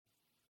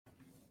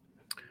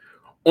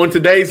On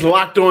today's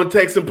Locked On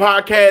Texan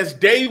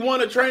podcast, day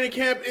one of training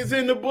camp is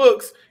in the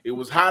books. It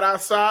was hot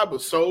outside, but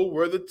so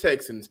were the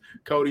Texans.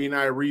 Cody and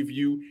I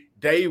review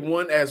day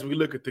one as we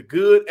look at the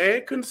good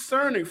and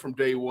concerning from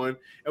day one.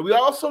 And we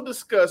also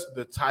discuss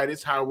the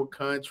Titus Howard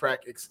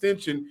contract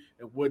extension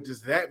and what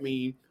does that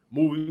mean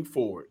moving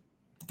forward.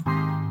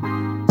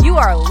 You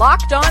are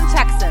Locked On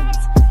Texans,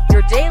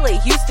 your daily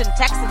Houston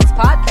Texans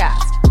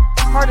podcast.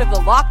 Part of the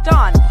Locked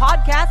On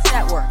Podcast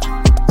Network,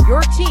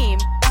 your team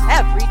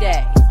every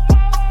day.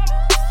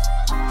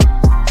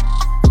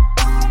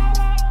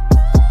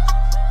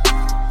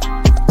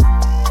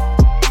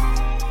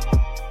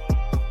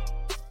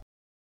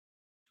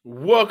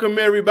 Welcome,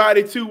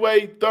 everybody, to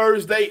a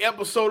Thursday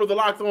episode of the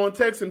Locked On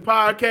Texan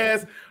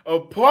podcast, a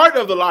part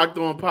of the Locked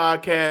On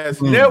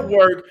Podcast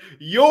Network,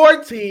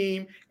 your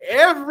team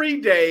every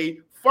day.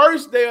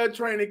 First day of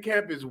training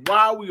camp is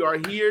why we are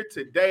here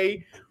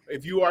today.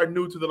 If you are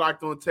new to the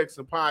Locked On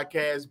Texan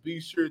podcast, be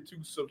sure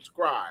to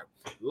subscribe,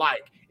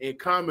 like, and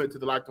comment to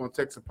the Locked On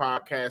Texan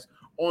podcast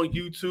on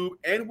YouTube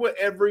and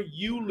wherever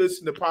you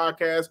listen to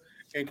podcasts,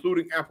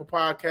 including Apple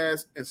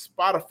Podcasts and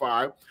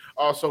Spotify.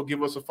 Also,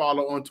 give us a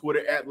follow on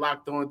Twitter at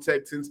Locked On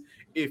Texans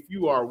if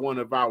you are one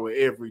of our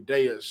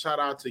everydayers. Shout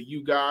out to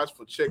you guys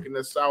for checking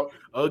us out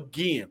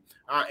again.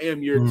 I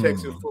am your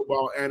Texas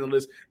football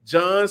analyst,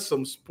 John,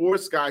 some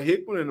sports guy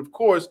Hickman, and of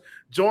course,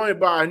 joined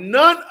by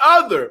none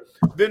other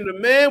than the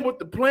man with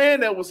the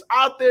plan that was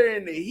out there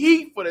in the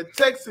heat for the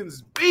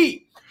Texans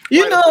beat.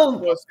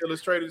 Sports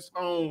Illustrated's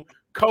own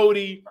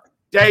Cody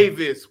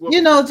Davis.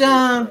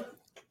 John,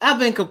 I've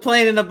been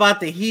complaining about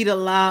the heat a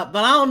lot,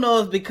 but I don't know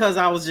if it's because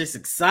I was just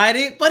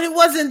excited, but it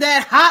wasn't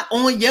that hot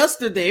on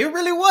yesterday. It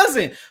really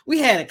wasn't. We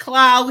had a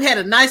cloud. We had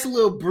a nice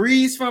little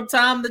breeze from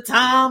time to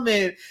time,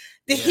 and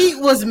the heat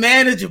was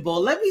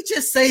manageable. Let me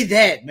just say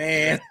that,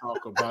 man.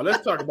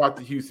 Let's talk about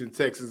the Houston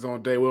Texans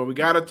on day one. We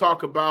got to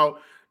talk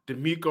about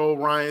DeMeco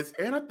Ryans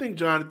and I think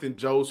Jonathan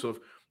Joseph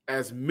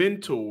as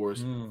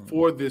mentors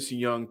for this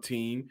young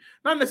team.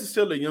 Not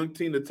necessarily a young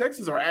team. The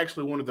Texans are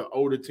actually one of the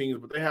older teams,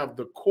 but they have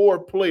the core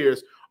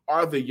players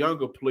are the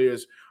younger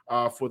players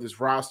for this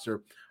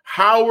roster.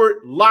 Howard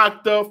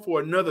locked up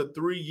for another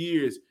 3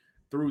 years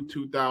through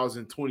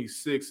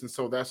 2026, and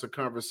so that's a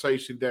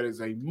conversation that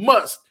is a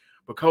must.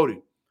 But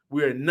Cody,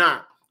 we are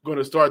not going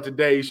to start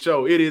today's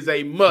show. It is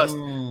a must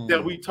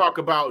that we talk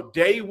about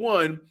day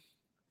one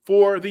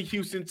for the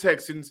Houston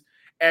Texans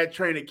at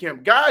training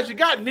camp. Guys, you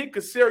got Nick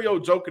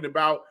Caserio joking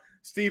about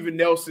Steven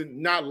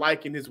Nelson not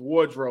liking his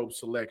wardrobe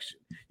selection.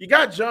 You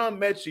got John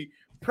Metchie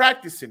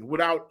practicing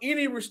without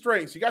any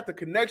restraints. You got the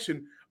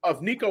connection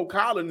of Nico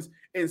Collins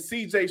and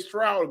C.J.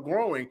 Stroud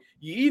growing.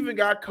 You even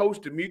got Coach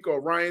DeMeco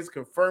Ryans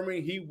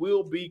confirming he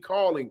will be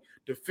calling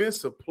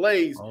defensive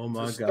plays. Oh,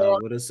 my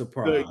God, what a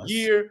surprise. The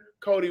year.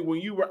 Cody, when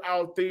you were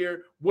out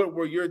there, what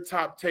were your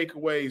top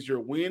takeaways,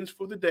 your wins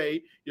for the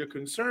day, your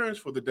concerns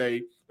for the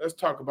day? Let's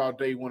talk about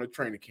day one of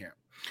training camp.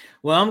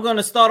 Well, I'm going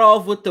to start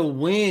off with the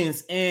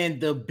wins, and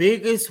the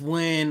biggest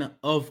win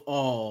of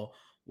all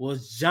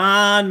was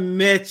John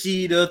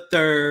Metchie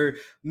III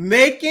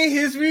making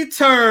his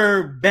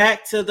return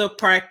back to the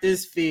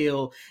practice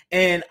field.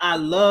 And I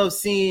love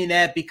seeing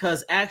that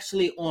because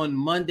actually on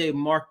Monday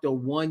marked the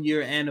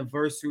 1-year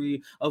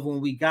anniversary of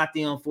when we got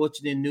the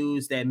unfortunate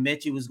news that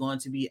Metchie was going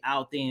to be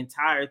out the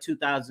entire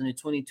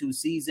 2022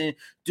 season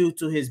due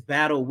to his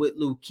battle with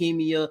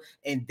leukemia.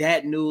 And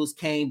that news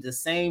came the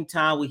same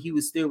time when he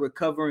was still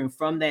recovering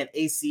from that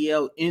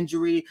ACL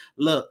injury.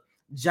 Look,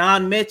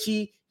 John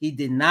Metchie, he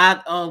did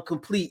not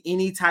complete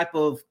any type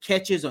of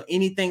catches or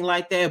anything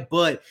like that,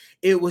 but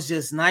it was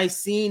just nice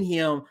seeing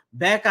him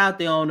back out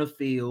there on the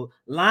field,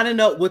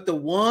 lining up with the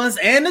ones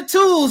and the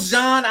twos,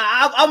 John.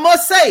 I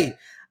must say,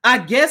 I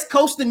guess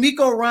Coach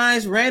DeMeco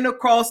Ryans ran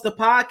across the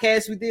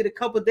podcast we did a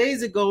couple of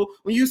days ago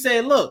when you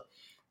said, look,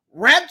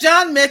 wrap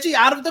John Metchie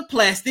out of the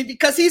plastic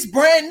because he's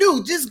brand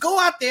new. Just go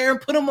out there and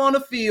put him on the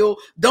field.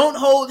 Don't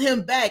hold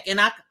him back. And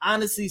I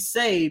honestly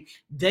say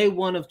day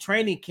one of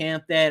training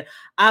camp that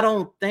I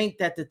don't think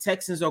that the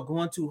Texans are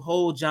going to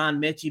hold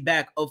John Metchie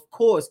back. Of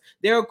course,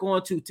 they're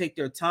going to take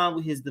their time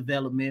with his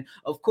development.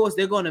 Of course,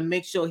 they're going to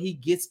make sure he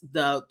gets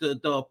the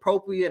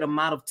appropriate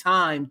amount of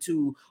time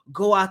to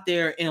go out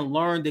there and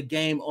learn the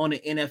game on the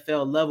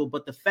NFL level.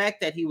 But the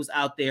fact that he was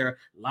out there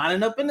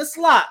lining up in the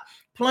slot,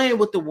 playing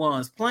with the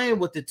ones, playing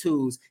with the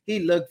twos, he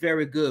looked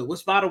very good.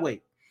 Which, by the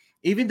way,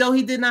 even though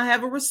he did not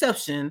have a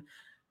reception,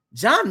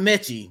 John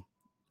Metchie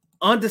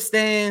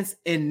understands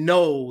and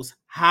knows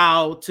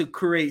how to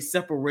create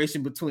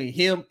separation between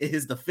him and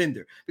his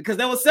defender. Because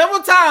there were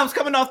several times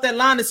coming off that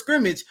line of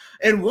scrimmage,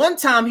 and one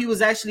time he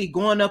was actually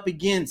going up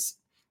against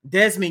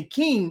Desmond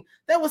King.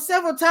 There were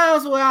several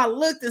times where I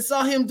looked and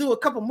saw him do a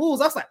couple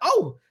moves. I was like,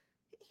 oh,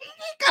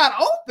 he got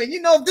open.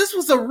 If this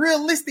was a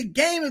realistic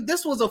game, if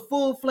this was a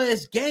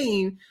full-fledged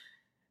game,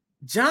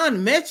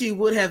 John Metchie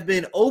would have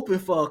been open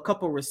for a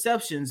couple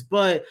receptions.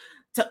 But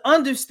to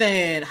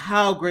understand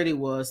how great it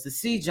was to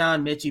see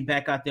John Metchie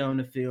back out there on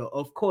the field.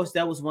 Of course,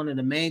 that was one of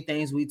the main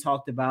things we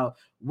talked about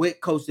with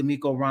Coach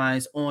DeMeco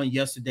Ryans on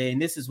yesterday,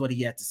 and this is what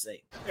he had to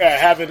say. Yeah,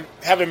 having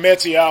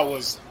Metchie out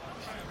was,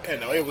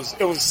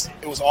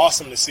 it was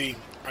awesome to see.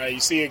 Right,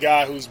 you see a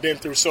guy who's been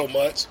through so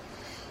much,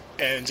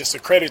 and just a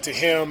credit to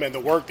him and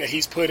the work that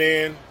he's put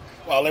in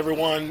while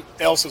everyone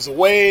else was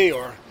away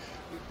or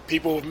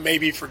people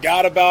maybe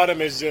forgot about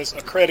him. Is just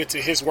a credit to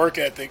his work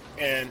ethic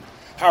and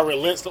how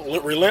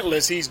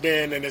relentless he's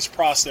been in this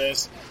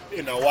process.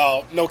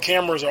 While no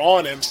cameras are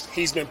on him,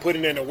 he's been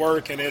putting in the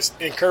work, and it's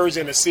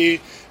encouraging to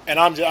see. And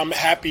I'm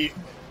happy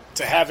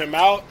to have him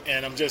out,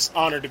 and I'm just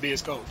honored to be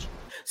his coach.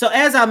 So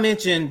as I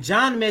mentioned,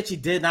 John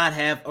Metchie did not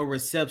have a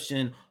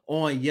reception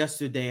on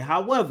yesterday.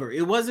 However,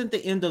 it wasn't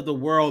the end of the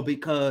world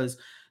because,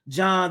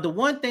 John, the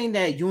one thing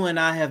that you and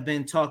I have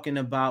been talking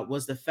about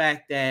was the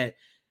fact that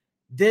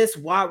this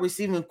wide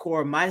receiving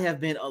core might have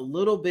been a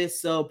little bit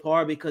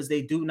subpar because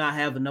they do not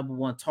have a number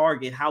one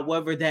target.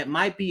 However, that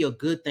might be a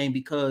good thing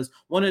because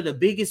one of the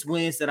biggest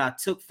wins that I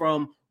took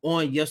from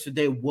on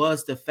yesterday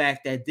was the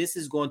fact that this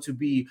is going to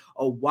be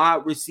a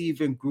wide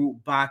receiving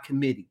group by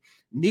committee.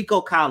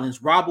 Nico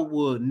Collins, Robert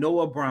Wood,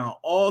 Noah Brown,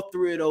 all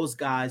three of those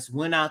guys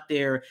went out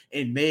there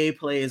and made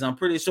plays. I'm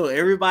pretty sure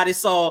everybody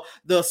saw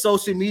the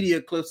social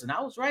media clips, and I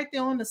was right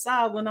there on the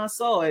side when I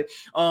saw it.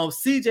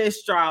 CJ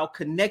Stroud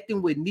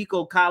connecting with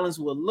Nico Collins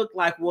would look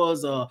like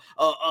was a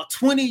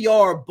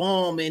 20-yard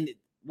bomb. And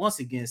once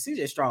again,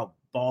 CJ Stroud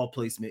ball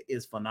placement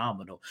is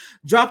phenomenal.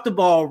 Dropped the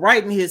ball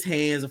right in his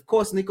hands. Of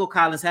course, Nico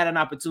Collins had an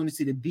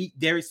opportunity to beat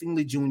Derek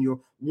Stingley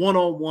Jr.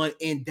 one-on-one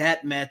in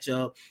that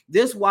matchup.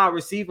 This wide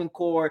receiving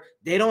core,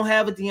 they don't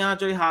have a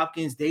DeAndre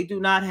Hopkins. They do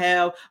not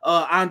have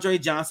Andre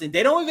Johnson.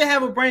 They don't even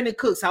have a Brandon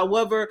Cooks.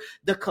 However,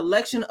 the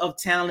collection of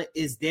talent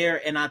is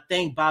there, and I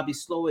think Bobby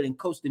Slowett and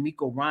Coach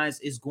DeMeco Ryans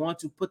is going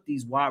to put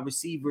these wide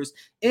receivers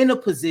in a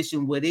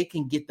position where they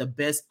can get the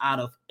best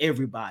out of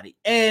everybody.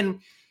 And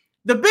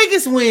the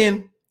biggest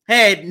win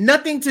had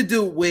nothing to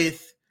do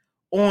with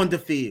on the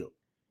field.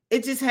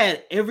 It just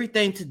had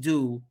everything to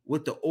do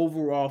with the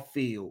overall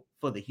field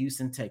for the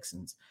Houston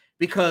Texans.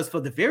 Because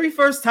for the very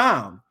first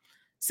time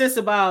since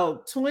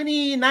about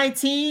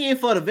 2019, and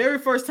for the very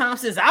first time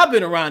since I've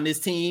been around this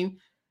team,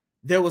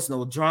 there was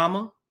no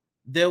drama.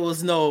 There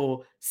was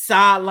no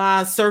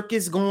sideline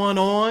circus going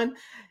on.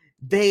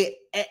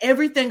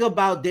 Everything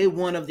about day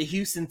one of the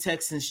Houston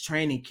Texans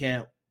training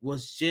camp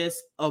was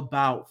just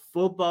about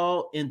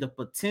football and the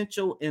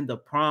potential and the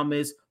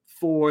promise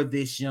for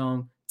this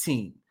young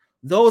team.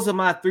 Those are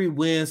my 3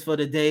 wins for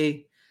the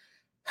day,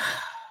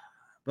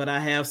 but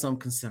I have some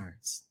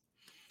concerns.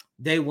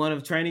 Day one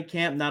of training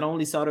camp not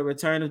only saw the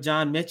return of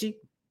John Metchie,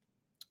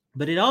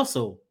 but it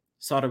also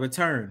saw the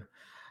return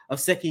of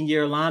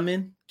second-year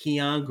lineman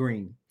Keon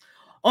Green.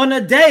 On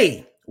a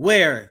day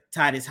where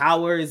Titus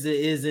Howard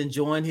is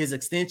enjoying his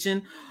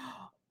extension,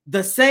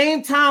 the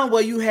same time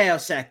where you have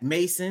Shaq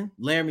Mason,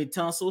 Laramie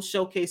Tunsil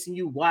showcasing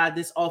you why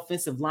this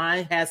offensive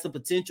line has the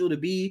potential to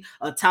be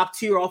a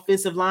top-tier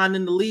offensive line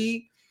in the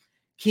league,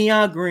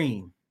 Keon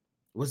Green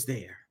was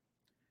there.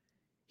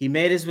 He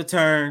made his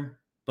return,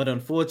 but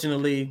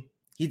unfortunately,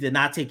 he did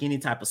not take any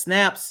type of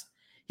snaps.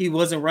 He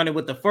wasn't running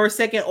with the first,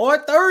 second, or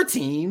third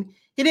team.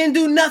 He didn't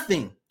do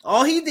nothing.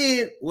 All he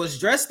did was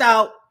dressed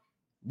out,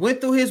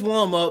 went through his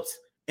warm-ups,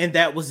 and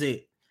that was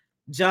it.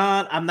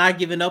 John, I'm not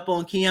giving up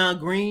on Keon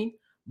Green,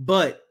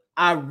 but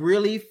I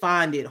really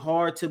find it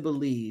hard to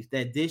believe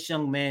that this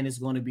young man is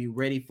going to be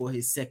ready for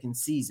his second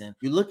season.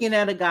 You're looking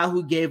at a guy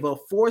who gave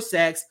up 4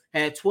 sacks,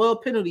 had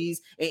 12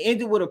 penalties, and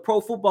ended with a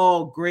pro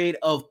football grade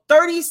of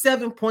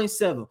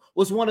 37.7,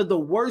 was one of the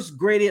worst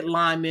graded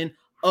linemen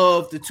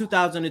of the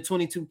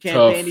 2022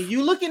 campaign. And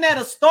you're looking at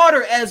a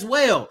starter as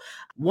well.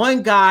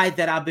 One guy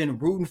that I've been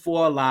rooting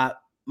for a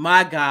lot,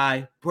 my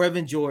guy,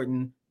 Brevin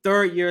Jordan,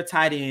 3rd-year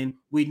tight end.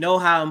 We know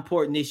how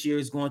important this year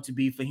is going to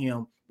be for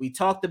him. We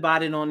talked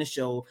about it on the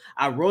show.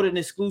 I wrote an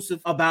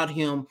exclusive about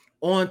him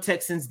on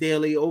Texans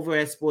Daily over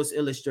at Sports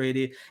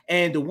Illustrated.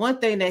 And the one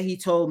thing that he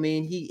told me,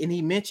 and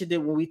he mentioned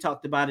it when we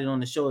talked about it on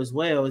the show as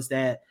well, is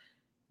that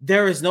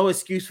there is no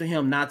excuse for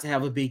him not to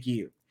have a big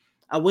year.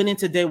 I went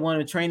into day one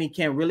of training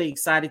camp really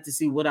excited to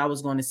see what I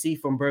was going to see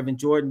from Brevin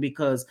Jordan,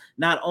 because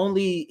not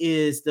only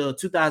is the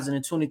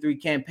 2023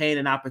 campaign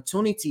an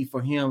opportunity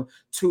for him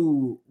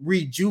to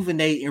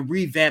rejuvenate and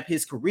revamp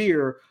his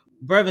career,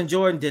 Brevin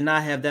Jordan did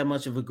not have that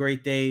much of a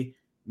great day,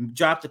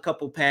 dropped a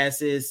couple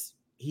passes.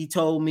 He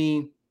told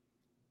me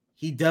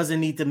he doesn't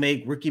need to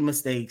make rookie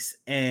mistakes,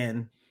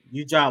 and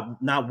you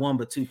drop not 1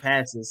 but 2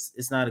 passes.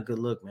 It's not a good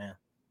look, man.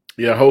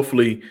 Yeah,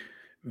 hopefully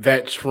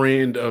that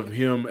trend of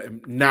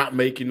him not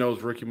making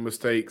those rookie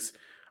mistakes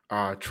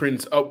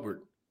trends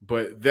upward.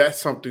 But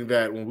that's something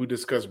that when we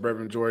discussed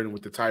Brevin Jordan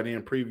with the tight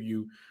end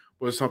preview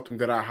was something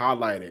that I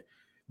highlighted.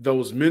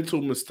 Those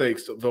mental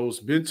mistakes,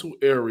 those mental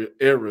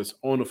errors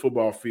on the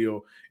football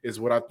field is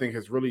what I think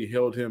has really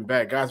held him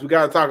back. Guys, we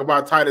got to talk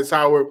about Titus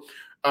Howard.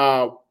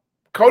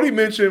 Cody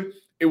mentioned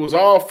it was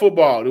all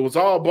football. It was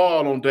all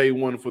ball on day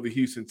one for the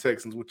Houston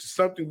Texans, which is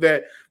something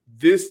that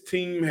this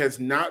team has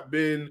not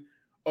been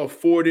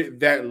afforded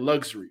that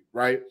luxury,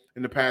 right,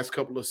 in the past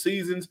couple of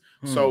seasons.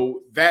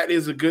 So that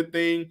is a good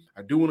thing.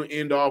 I do want to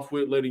end off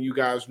with letting you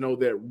guys know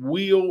that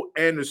Will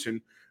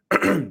Anderson,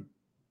 the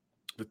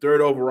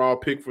third overall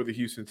pick for the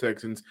Houston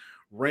Texans,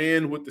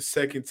 ran with the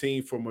second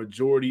team for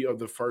majority of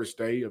the first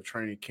day of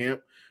training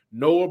camp.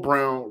 Noah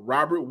Brown,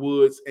 Robert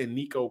Woods, and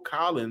Nico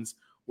Collins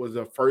was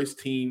the first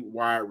team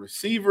wide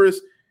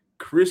receivers.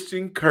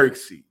 Christian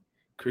Kirksey,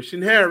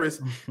 Christian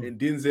Harris, and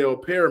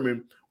Denzel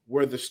Perriman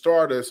were the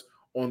starters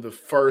on the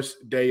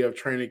first day of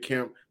training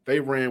camp. They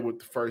ran with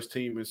the first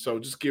team. And so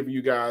just giving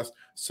you guys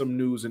some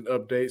news and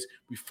updates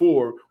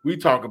before we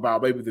talk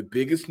about maybe the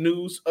biggest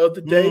news of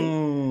the day.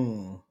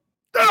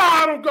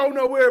 I don't go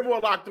nowhere. More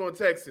Locked On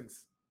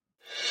Texans.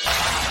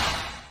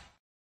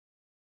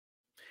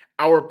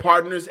 Our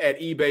partners at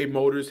eBay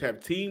Motors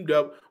have teamed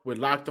up with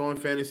Locked On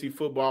Fantasy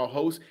Football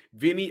host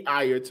Vinny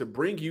Iyer to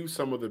bring you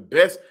some of the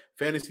best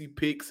fantasy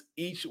picks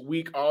each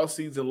week all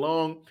season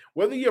long.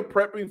 Whether you're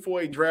prepping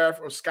for a draft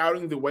or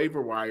scouting the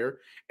waiver wire,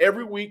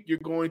 every week you're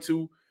going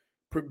to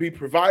be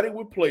provided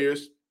with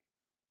players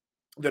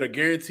that are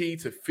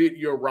guaranteed to fit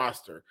your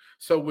roster.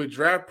 So with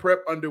draft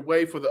prep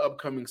underway for the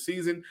upcoming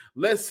season,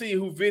 let's see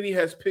who Vinny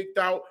has picked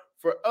out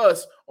for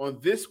us on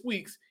this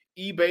week's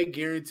eBay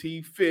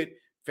Guaranteed Fit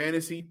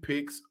Fantasy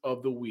Picks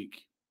of the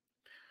Week.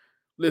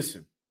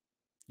 Listen,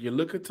 you're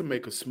looking to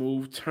make a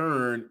smooth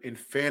turn in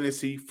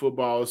fantasy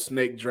football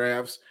snake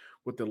drafts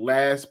with the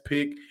last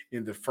pick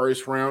in the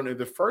first round and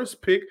the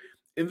first pick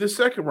in the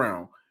second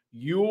round.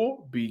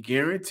 You'll be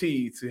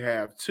guaranteed to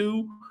have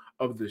two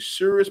of the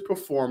surest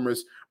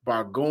performers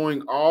by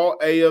going all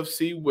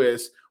AFC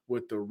West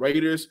with the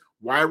Raiders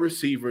wide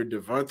receiver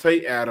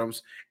Devontae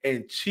Adams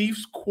and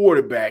Chiefs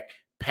quarterback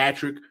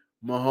Patrick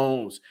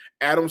Mahomes.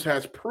 Adams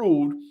has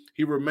proved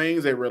he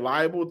remains a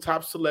reliable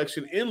top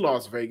selection in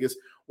Las Vegas,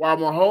 while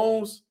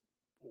Mahomes,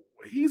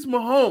 he's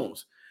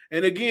Mahomes.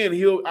 And again,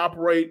 he'll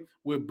operate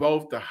with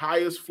both the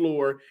highest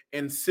floor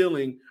and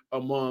ceiling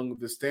among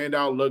the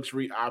standout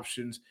luxury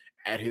options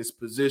at his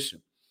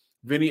position.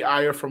 Vinny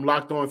Iyer from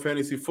Locked On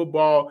Fantasy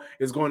Football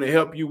is going to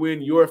help you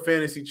win your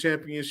fantasy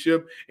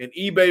championship. And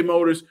eBay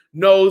Motors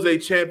knows a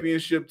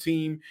championship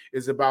team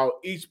is about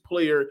each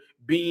player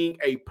being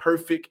a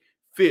perfect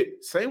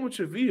fit. Same with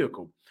your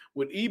vehicle.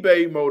 With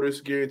eBay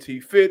Motors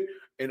Guaranteed Fit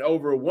and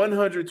over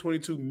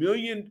 122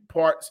 million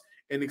parts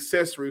and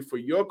accessories for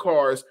your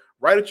cars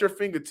right at your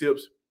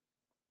fingertips,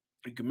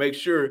 you can make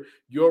sure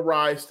your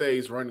ride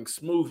stays running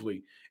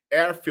smoothly.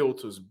 Air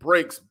filters,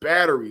 brakes,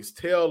 batteries,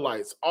 tail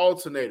lights,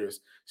 alternators,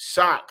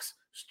 shocks,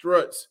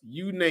 struts,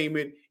 you name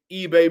it,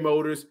 eBay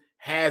Motors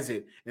has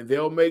it. And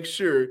they'll make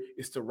sure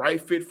it's the right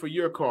fit for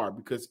your car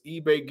because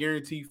eBay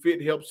Guaranteed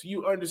Fit helps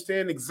you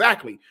understand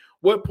exactly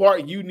what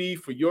part you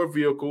need for your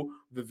vehicle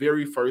the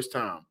very first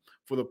time.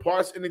 For the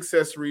parts and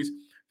accessories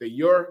that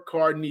your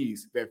car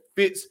needs that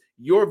fits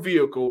your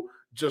vehicle,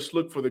 just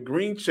look for the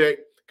green check,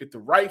 get the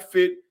right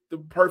fit, the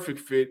perfect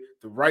fit,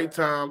 the right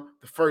time,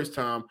 the first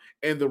time,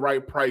 and the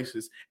right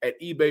prices at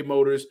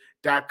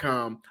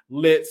ebaymotors.com.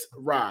 Let's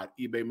ride.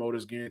 eBay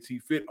Motors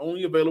Guaranteed Fit,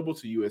 only available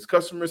to U.S.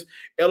 customers.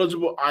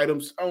 Eligible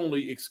items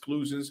only.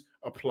 Exclusions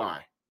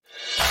apply.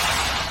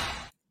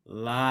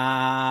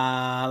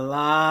 La,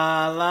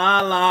 la,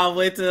 la, la,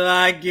 wait till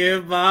I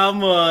get my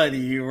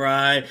money,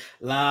 right?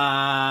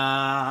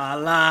 La,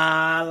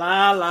 la,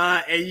 la,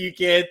 la, and you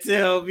can't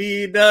tell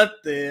me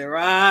nothing,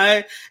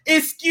 right?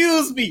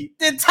 Excuse me,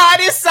 did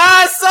Titus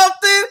sign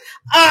something?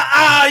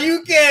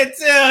 You can't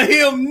tell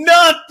him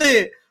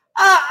nothing.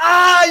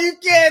 You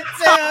can't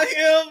tell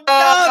him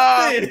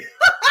nothing.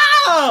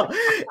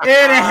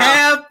 It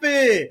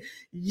happened.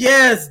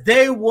 Yes,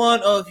 day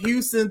one of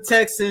Houston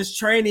Texans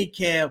Training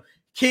Camp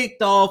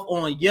kicked off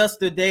on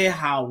yesterday.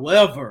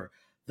 However,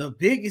 the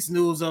biggest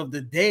news of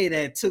the day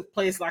that took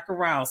place like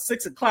around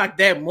 6 o'clock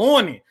that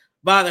morning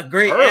by the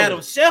great Adam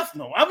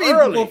Scheffner.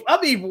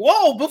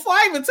 Whoa, before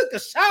I even took a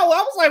shower,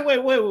 I was like, wait,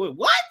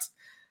 what?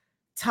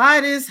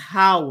 Titus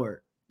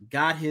Howard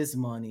got his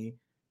money.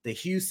 The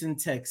Houston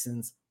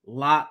Texans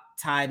locked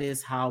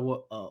Titus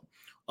Howard up.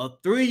 A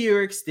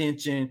 3-year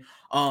extension,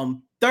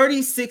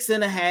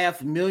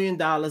 $36.5 million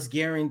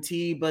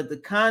guaranteed, but the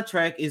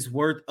contract is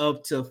worth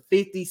up to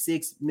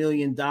 $56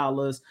 million.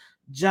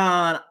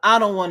 John, I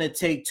don't want to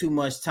take too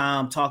much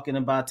time talking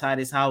about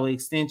Titus Howard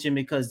extension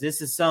because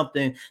this is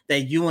something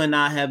that you and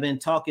I have been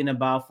talking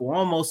about for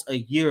almost a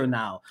year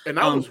now. And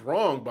I was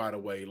wrong, by the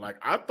way. Like,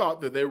 I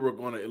thought that they were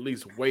going to at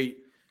least wait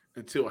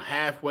until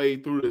halfway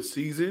through the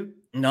season.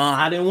 No,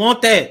 I didn't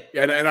want that.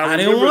 Yeah, and I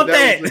didn't want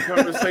that. Was the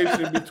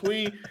conversation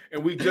between,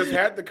 and we just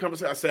had the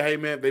conversation. I said, hey,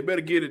 man, they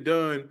better get it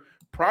done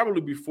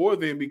probably before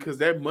then because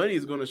that money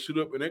is going to shoot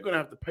up and they're going to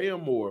have to pay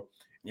them more.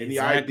 And the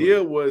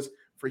idea was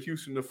for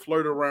Houston to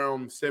flirt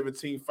around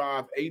 17.5,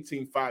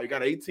 18.5. You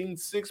got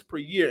 18.6 per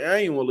year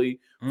annually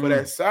for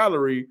that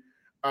salary.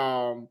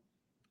 I'm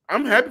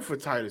happy for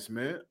Titus,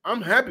 man.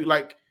 I'm happy.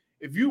 Like,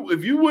 if you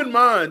wouldn't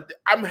mind,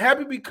 I'm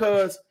happy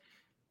because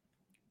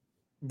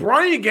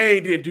Brian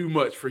Gaine didn't do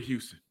much for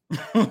Houston.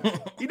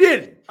 He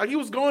didn't. Like, he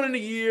was going in the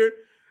year,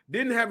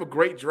 didn't have a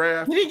great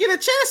draft. He didn't get a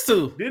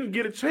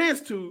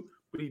chance to.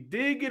 But he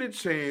did get a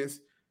chance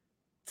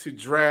to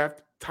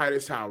draft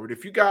Titus Howard.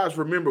 If you guys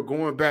remember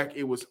going back,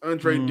 it was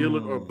Andre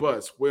Dillard or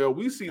bust. Well,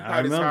 we see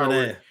Titus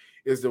Howard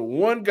is the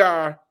one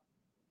guy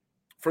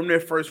from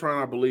their first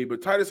round, I believe.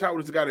 But Titus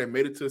Howard is the guy that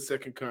made it to a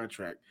second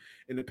contract.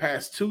 In the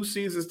past 2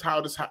 seasons,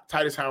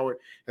 Titus Howard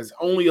has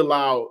only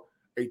allowed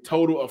a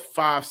total of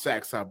 5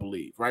 sacks, I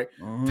believe, right?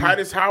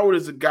 Titus Howard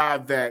is a guy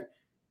that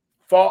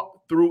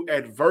fought through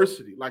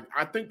adversity. Like,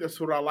 I think that's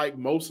what I like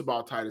most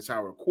about Titus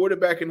Howard.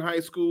 Quarterback in high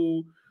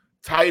school,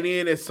 tight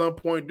end at some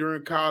point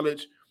during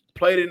college,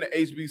 played in the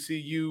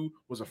HBCU,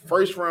 was a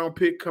first-round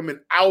pick coming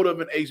out of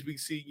an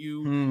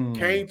HBCU,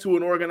 came to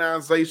an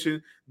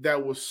organization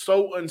that was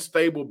so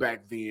unstable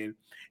back then.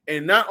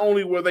 And not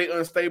only were they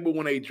unstable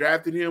when they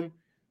drafted him,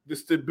 the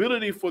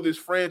stability for this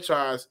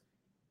franchise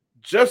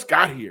just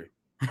got here,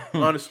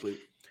 honestly.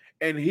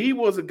 And he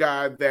was a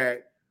guy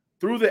that,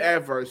 through the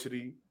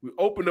adversity, we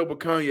opened up with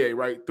Kanye,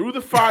 right? Through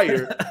the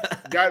fire,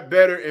 got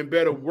better and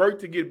better,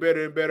 worked to get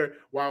better and better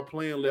while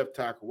playing left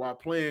tackle, while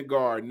playing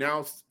guard,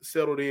 now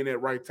settled in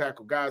at right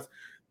tackle. Guys,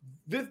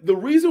 the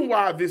reason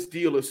why this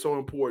deal is so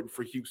important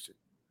for Houston,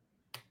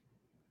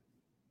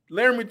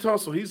 Laramie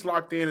Tunsil, he's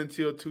locked in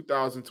until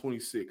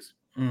 2026.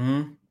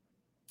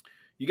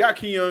 You got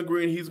Kenyon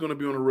Green. He's going to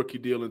be on a rookie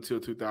deal until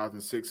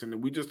 2006.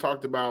 And we just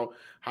talked about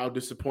how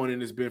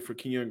disappointing it's been for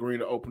Kenyon Green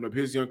to open up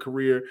his young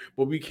career.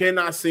 But we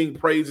cannot sing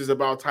praises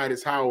about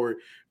Titus Howard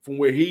from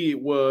where he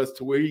was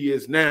to where he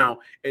is now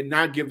and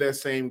not give that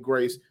same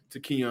grace to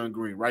Kenyon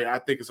Green, right? I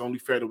think it's only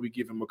fair that we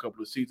give him a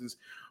couple of seasons.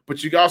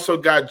 But you also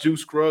got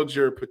Juice Scruggs,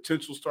 your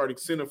potential starting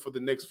center for the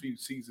next few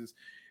seasons,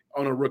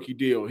 on a rookie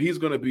deal. He's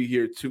going to be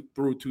here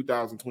through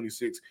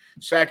 2026.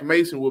 Shaq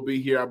Mason will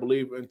be here, I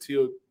believe,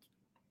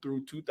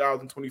 through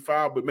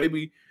 2025, but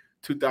maybe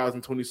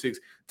 2026.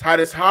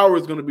 Titus Howard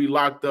is going to be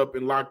locked up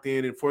and locked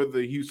in and for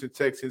the Houston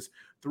Texans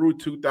through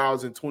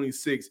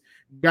 2026.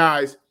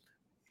 Guys,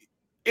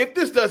 if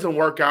this doesn't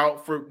work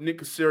out for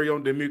Nick Caserio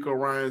and DeMeco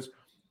Ryans,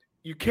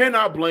 you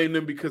cannot blame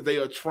them because they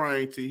are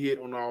trying to hit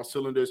on all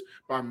cylinders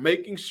by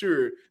making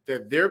sure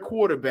that their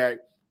quarterback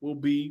will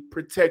be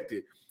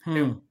protected.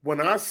 And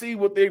when I see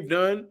what they've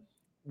done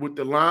with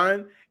the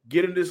line,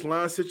 getting this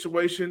line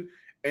situation,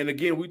 and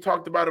again, we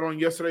talked about it on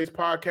yesterday's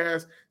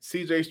podcast,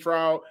 C.J.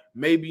 Stroud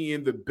may be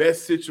in the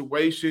best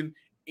situation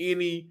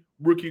any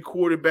rookie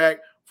quarterback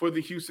for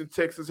the Houston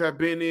Texans have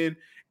been in.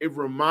 It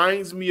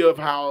reminds me of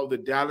how the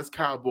Dallas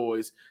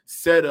Cowboys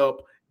set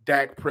up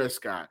Dak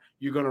Prescott.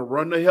 You're going to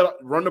run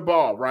the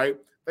ball, right?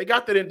 They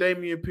got that in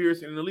Dameon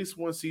Pierce in at least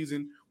one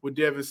season with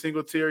Devin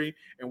Singletary.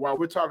 And while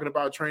we're talking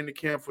about training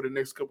camp for the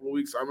next couple of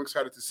weeks, I'm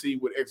excited to see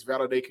what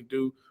X-Validate can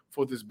do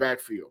for this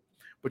backfield.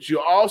 But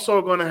you're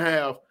also going to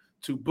have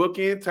to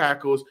bookend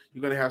tackles.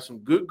 You're going to have some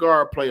good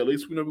guard play. At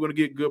least we know we're going to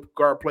get good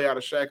guard play out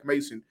of Shaq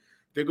Mason.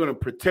 They're going to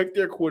protect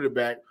their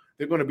quarterback.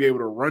 They're going to be able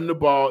to run the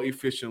ball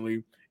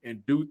efficiently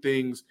and do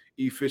things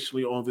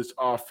efficiently on this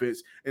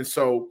offense. And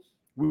so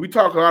we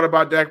talk a lot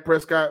about Dak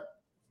Prescott.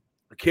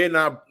 I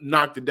cannot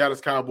knock the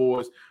Dallas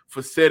Cowboys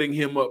for setting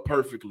him up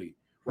perfectly,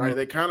 right?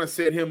 They kind of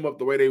set him up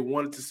the way they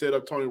wanted to set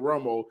up Tony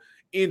Romo.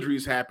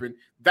 Injuries happen.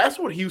 That's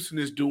what Houston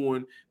is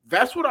doing.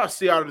 That's what I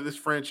see out of this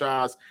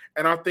franchise.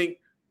 And I think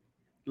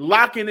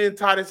locking in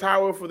Titus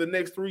Howard for the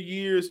next 3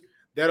 years,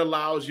 that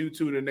allows you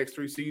to, in the next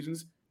 3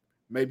 seasons,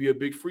 maybe a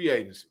big free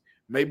agency.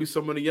 Maybe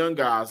some of the young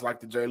guys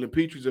like the Jalen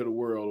Petries of the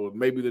world, or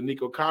maybe the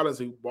Nico Collins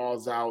who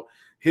balls out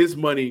his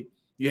money.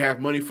 You have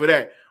money for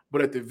that.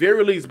 But at the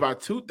very least, by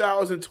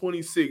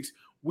 2026,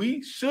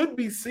 we should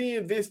be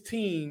seeing this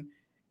team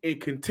in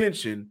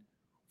contention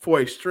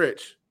for a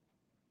stretch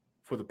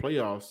for the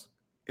playoffs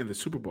in the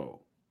Super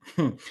Bowl.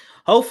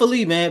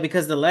 Hopefully, man,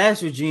 because the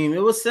last regime,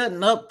 it was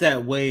setting up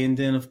that way. And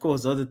then, of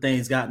course, other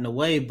things got in the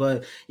way.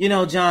 But, you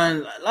know,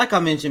 John, like I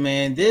mentioned,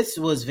 man, this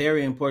was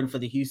very important for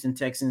the Houston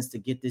Texans to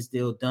get this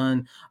deal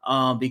done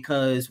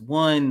because,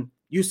 one,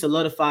 you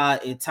solidify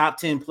a top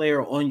 10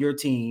 player on your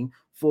team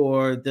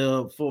for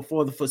the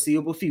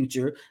foreseeable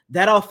future.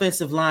 That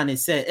offensive line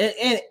is set.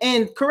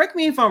 And correct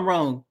me if I'm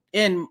wrong.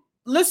 And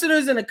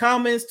listeners in the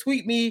comments,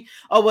 tweet me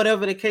or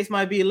whatever the case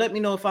might be. Let me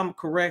know if I'm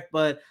correct.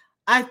 But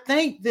I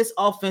think this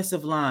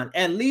offensive line,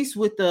 at least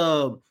with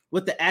the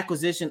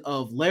acquisition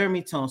of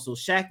Laramie Tunsil,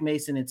 Shaq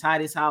Mason, and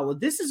Titus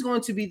Howard, this is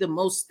going to be the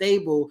most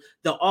stable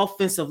the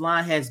offensive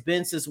line has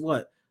been since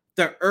what?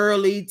 The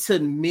early to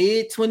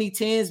mid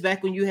 2010s,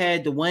 back when you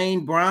had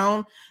Dwayne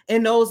Brown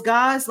and those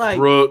guys like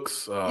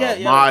Brooks,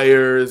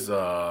 Myers.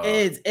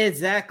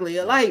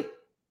 Exactly. Like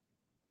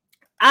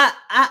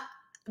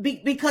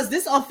because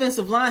this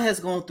offensive line has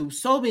gone through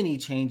so many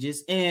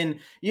changes, and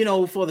you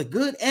know, for the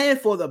good and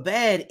for the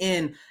bad.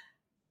 And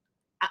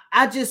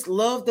I just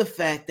love the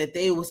fact that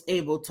they was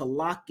able to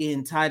lock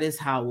in Titus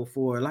Howard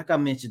for, like I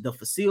mentioned, the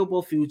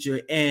foreseeable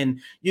future. And,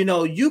 you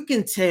know, you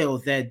can tell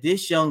that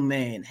this young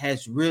man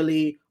has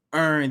really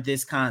earned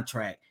this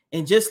contract.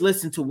 And just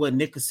listen to what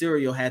Nick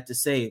Caserio had to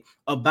say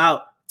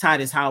about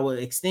Titus Howard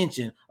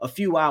extension a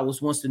few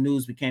hours once the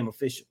news became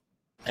official.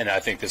 And I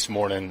think this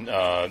morning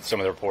some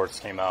of the reports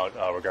came out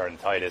regarding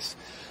Titus.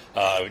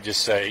 I would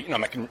just say,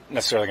 I'm not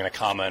necessarily going to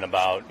comment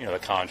about, the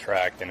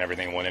contract and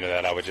everything that went into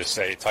that. I would just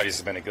say Titus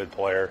has been a good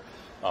player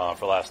for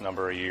the last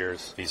number of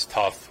years. He's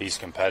tough. He's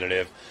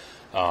competitive.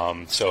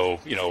 So,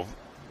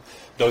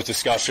 those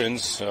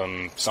discussions,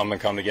 some have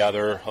come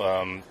together.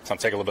 Some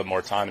take a little bit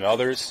more time than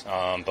others.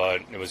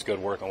 But it was good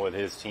working with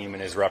his team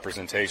and his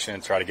representation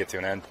to try to get to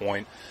an end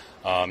point.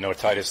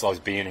 Titus loves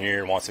being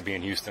here, wants to be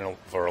in Houston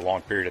for a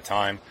long period of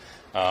time.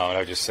 And I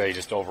would just say,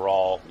 just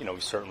overall, we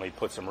certainly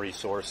put some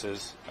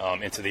resources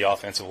into the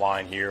offensive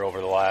line here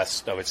over the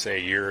last, I would say,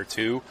 a year or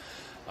two.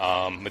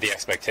 But the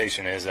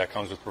expectation is that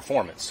comes with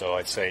performance. So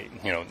I'd say,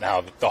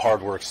 now the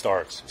hard work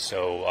starts.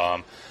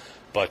 So,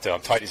 but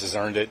Titus has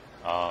earned it.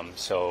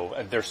 So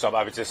there's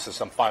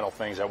some final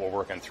things that we're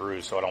working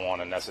through. So I don't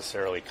want to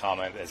necessarily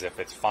comment as if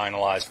it's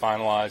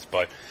finalized.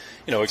 But,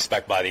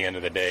 expect by the end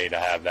of the day to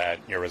have that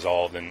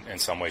resolved in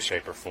some way,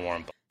 shape, or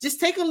form. Just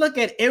take a look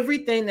at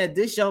everything that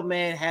this young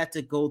man had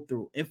to go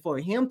through. And for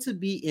him to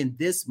be in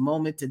this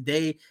moment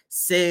today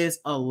says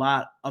a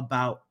lot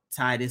about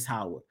Titus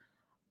Howard.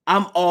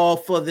 I'm all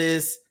for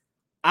this.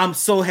 I'm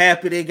so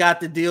happy they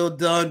got the deal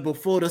done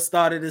before the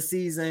start of the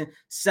season.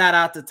 Shout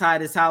out to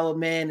Titus Howard,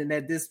 man. And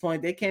at this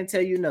point, they can't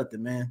tell you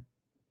nothing, man.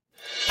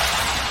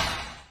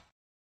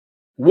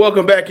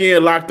 Welcome back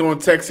in, Locked On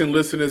Texan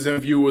listeners and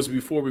viewers.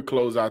 Before we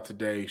close out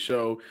today's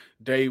show,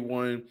 day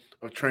one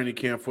of training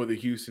camp for the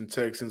Houston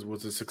Texans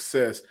was a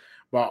success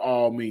by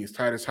all means.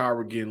 Titus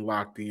Howard getting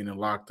locked in and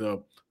locked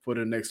up for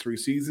the next 3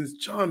 seasons.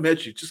 John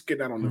Metchie just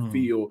getting out on the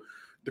field.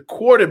 The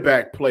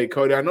quarterback play,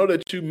 Cody. I know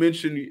that you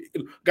mentioned,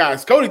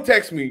 guys, Cody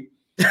texted me.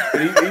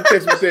 And he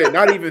texted me, said,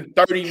 not even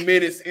 30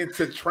 minutes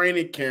into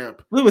training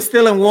camp. We were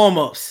still in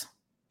warm-ups.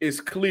 It's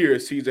clear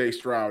C.J.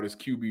 Stroud is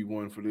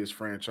QB1 for this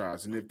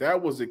franchise. And if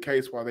that was the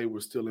case while they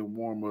were still in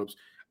warm-ups,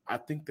 I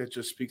think that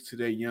just speaks to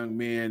that young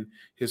man,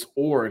 his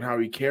aura and how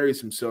he carries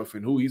himself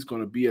and who he's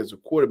going to be as a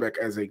quarterback,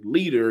 as a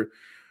leader.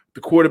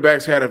 The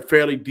quarterbacks had a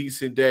fairly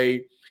decent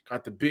day,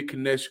 got the big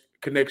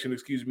connection,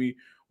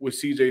 with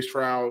C.J.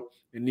 Stroud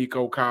and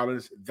Nico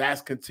Collins.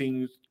 That's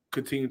continued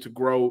to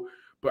grow.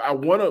 But I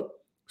want to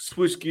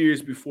switch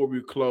gears before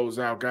we close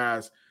out,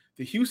 guys.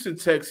 The Houston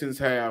Texans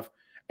have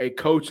a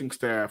coaching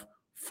staff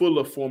full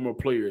of former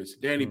players.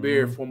 Danny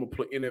Baird, former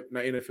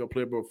not NFL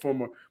player, but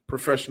former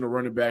professional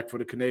running back for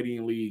the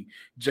Canadian League.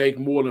 Jake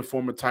Moreland,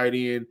 former tight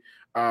end.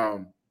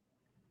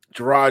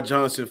 Gerard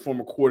Johnson,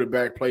 former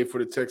quarterback, played for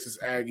the Texas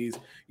Aggies.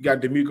 You got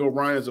D'Amico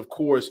Ryans, of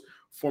course,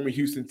 former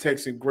Houston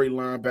Texan, great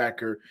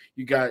linebacker.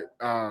 You got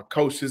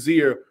Coach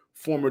Shazier,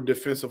 former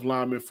defensive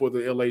lineman for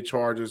the LA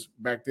Chargers.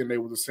 Back then they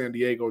were the San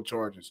Diego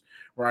Chargers,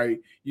 right?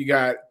 You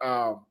got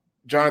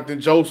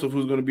Jonathan Joseph,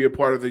 who's going to be a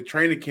part of the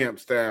training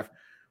camp staff,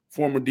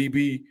 former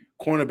DB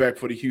cornerback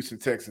for the Houston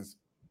Texans.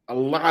 A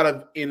lot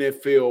of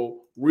NFL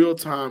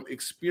real-time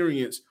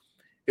experience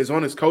is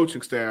on his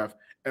coaching staff,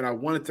 and I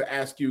wanted to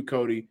ask you,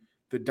 Cody,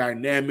 the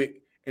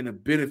dynamic and the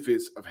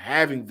benefits of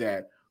having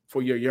that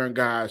for your young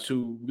guys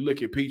who we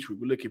look at Petrie,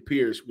 we look at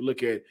Pierce, we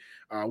look at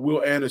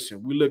Will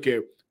Anderson, we look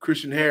at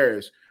Christian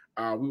Harris,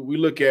 we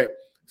look at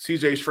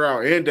C.J.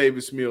 Stroud and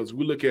Davis Mills,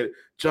 we look at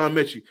John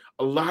Metchie.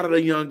 A lot of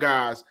the young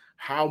guys,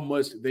 how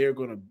much they're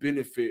going to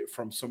benefit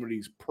from some of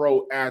these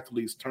pro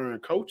athletes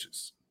turned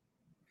coaches.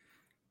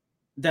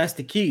 That's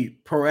the key,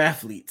 pro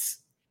athletes.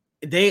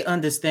 They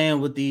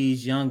understand what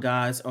these young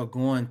guys are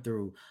going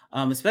through,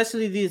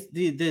 especially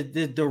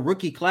the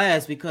rookie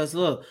class, because,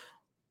 look,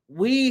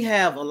 we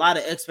have a lot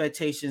of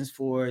expectations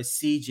for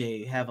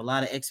CJ, have a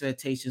lot of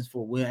expectations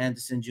for Will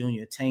Anderson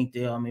Jr., Tank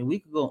Dell. I mean, we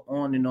could go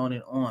on and on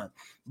and on.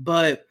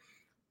 But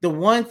the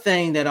one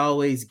thing that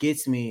always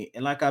gets me,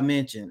 and like I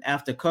mentioned,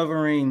 after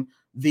covering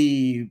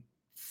the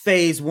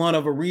phase 1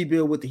 of a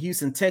rebuild with the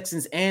Houston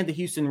Texans and the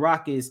Houston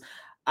Rockets,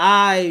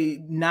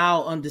 I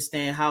now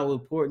understand how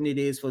important it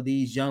is for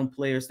these young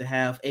players to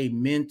have a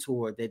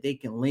mentor that they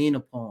can lean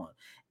upon.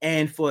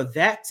 And for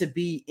that to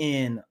be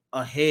in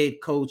a head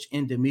coach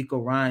in D'Amico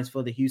Ryans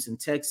for the Houston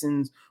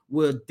Texans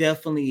will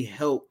definitely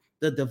help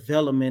the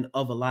development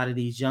of a lot of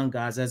these young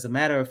guys. As a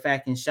matter of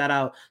fact, and shout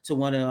out to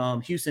one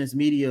of Houston's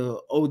media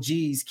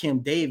OGs, Kim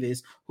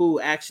Davis,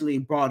 who actually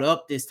brought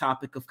up this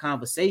topic of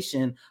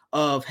conversation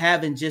of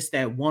having just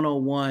that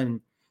one-on-one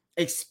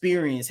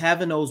experience,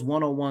 having those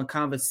one-on-one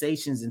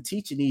conversations and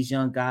teaching these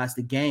young guys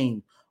the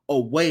game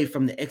away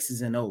from the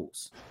X's and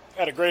O's.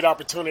 Had a great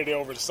opportunity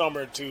over the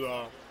summer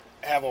to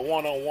have a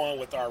one-on-one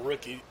with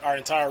our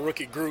entire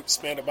rookie group,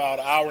 spent about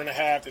an hour and a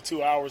half to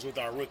 2 hours with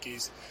our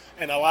rookies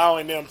and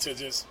allowing them to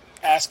just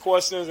ask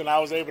questions, and I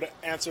was able to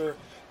answer,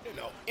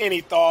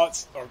 any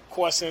thoughts or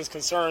questions,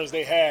 concerns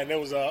they had. And it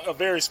was a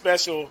very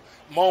special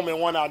moment,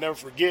 one I'll never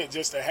forget,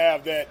 just to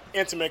have that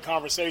intimate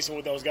conversation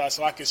with those guys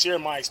so I could share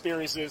my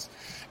experiences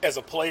as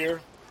a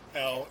player.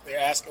 They're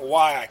asking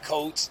why I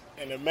coach,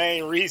 and the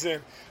main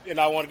reason,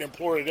 I wanted to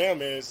implore to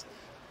them is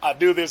I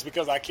do this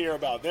because I care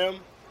about them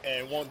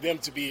and want them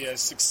to be as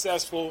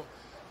successful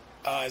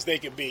as they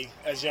can be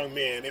as young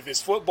men. If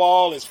it's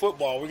football, it's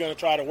football. We're going to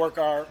try to work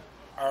our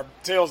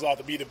tails off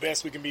to be the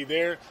best we can be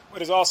there.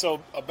 But it's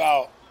also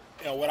about,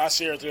 what I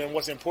share to them,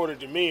 what's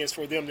important to me is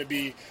for them to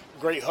be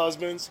great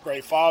husbands,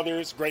 great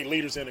fathers, great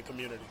leaders in the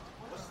community.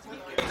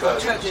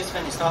 Coach, you just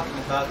finished talking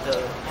about the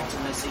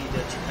intimacy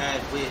that you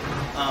had with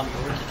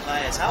your rookie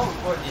class. How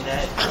important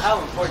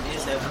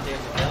is that with their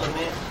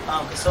development?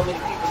 Because so many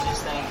people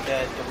just think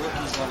that the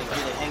rookie's going to get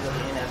a hang of the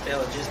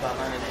NFL just by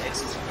learning the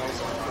X's and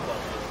O's on the football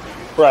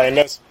field. Right, and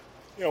that's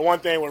one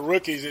thing with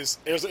rookies is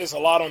it's a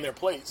lot on their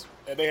plates,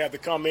 and they have to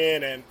come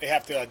in and they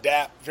have to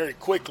adapt very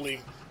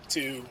quickly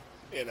to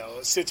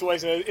a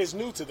situation that is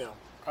new to them,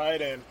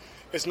 right? And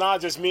it's not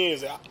just me;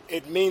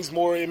 it means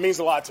more. It means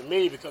a lot to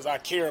me because I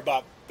care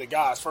about the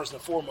guys first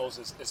and foremost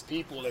as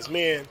people, as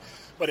men,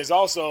 but it's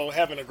also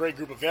having a great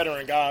group of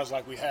veteran guys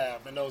like we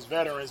have, and those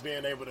veterans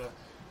being able to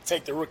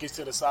take the rookies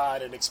to the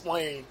side and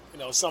explain,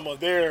 some of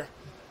their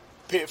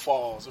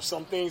pitfalls or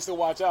some things to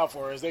watch out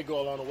for as they go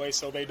along the way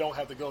so they don't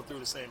have to go through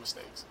the same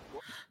mistakes.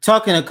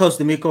 Talking to Coach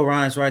DeMeco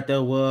Ryans right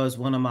there was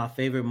one of my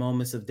favorite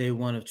moments of day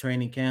one of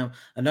training camp.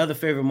 Another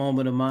favorite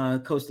moment of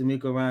mine, Coach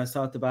DeMeco Ryans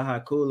talked about how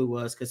cool it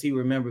was because he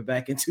remembered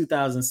back in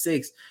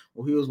 2006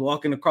 when he was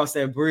walking across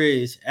that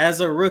bridge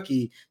as a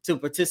rookie to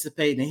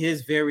participate in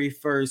his very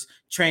first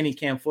training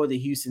camp for the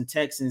Houston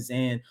Texans.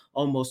 And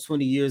almost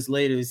 20 years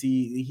later,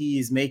 he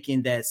is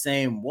making that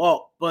same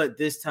walk, but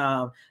this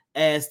time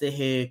as the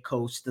head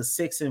coach, the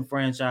sixth in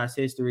franchise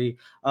history.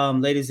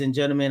 Ladies and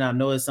gentlemen, I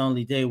know it's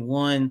only day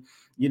one.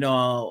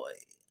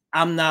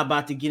 I'm not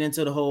about to get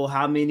into the whole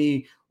how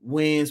many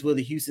wins will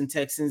the Houston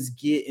Texans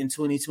get in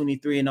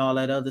 2023 and all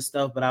that other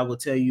stuff, but I will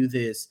tell you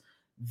this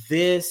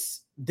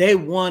day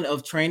one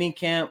of training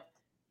camp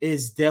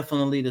is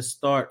definitely the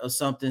start of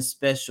something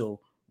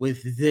special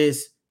with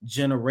this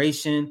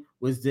generation,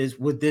 with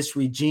this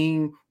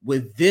regime,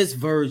 with this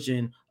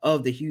version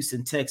of the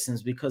Houston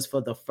Texans, because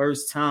for the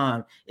first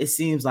time, it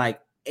seems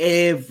like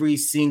every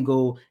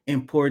single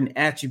important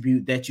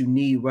attribute that you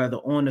need, whether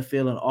on the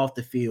field and off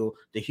the field,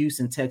 the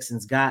Houston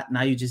Texans got.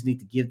 Now you just need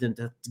to give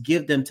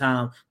them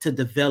time to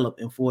develop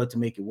and for it to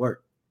make it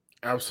work.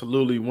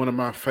 Absolutely. One of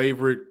my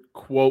favorite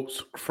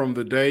quotes from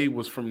the day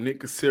was from Nick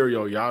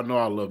Caserio. Y'all know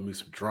I love me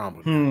some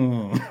drama.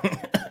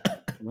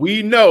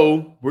 We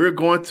know we're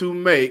going to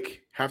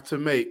have to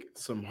make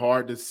some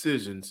hard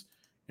decisions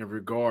in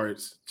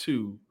regards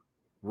to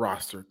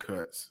roster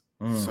cuts.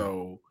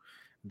 So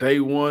day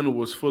one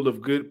was full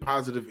of good,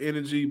 positive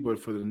energy, but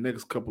for the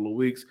next couple of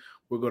weeks,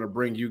 we're going to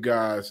bring you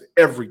guys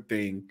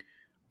everything,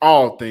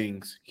 all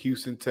things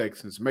Houston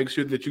Texans. Make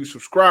sure that you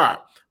subscribe,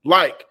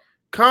 like,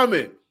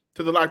 comment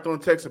to the Locked On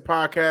Texans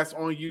podcast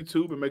on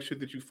YouTube, and make sure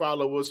that you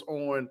follow us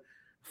on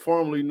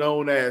formerly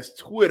known as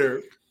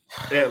Twitter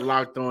at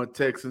Locked On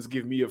Texans.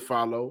 Give me a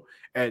follow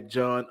at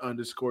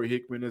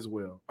John_Hickman as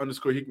well,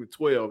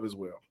 _Hickman12 as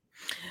well.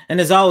 And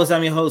as always,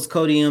 I'm your host,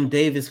 Cody M.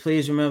 Davis.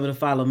 Please remember to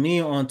follow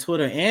me on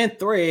Twitter and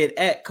Thread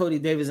at Cody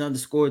Davis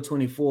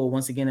 _24.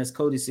 Once again, that's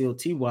Cody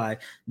COTY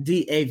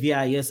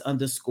DAVIS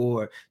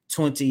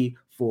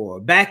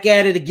 _24. Back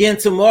at it again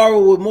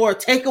tomorrow with more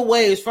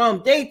takeaways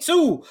from day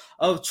two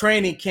of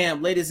training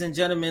camp. Ladies and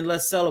gentlemen,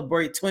 let's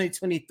celebrate.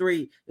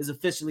 2023 is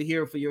officially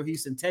here for your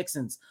Houston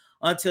Texans.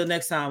 Until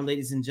next time,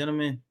 ladies and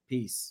gentlemen,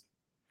 peace.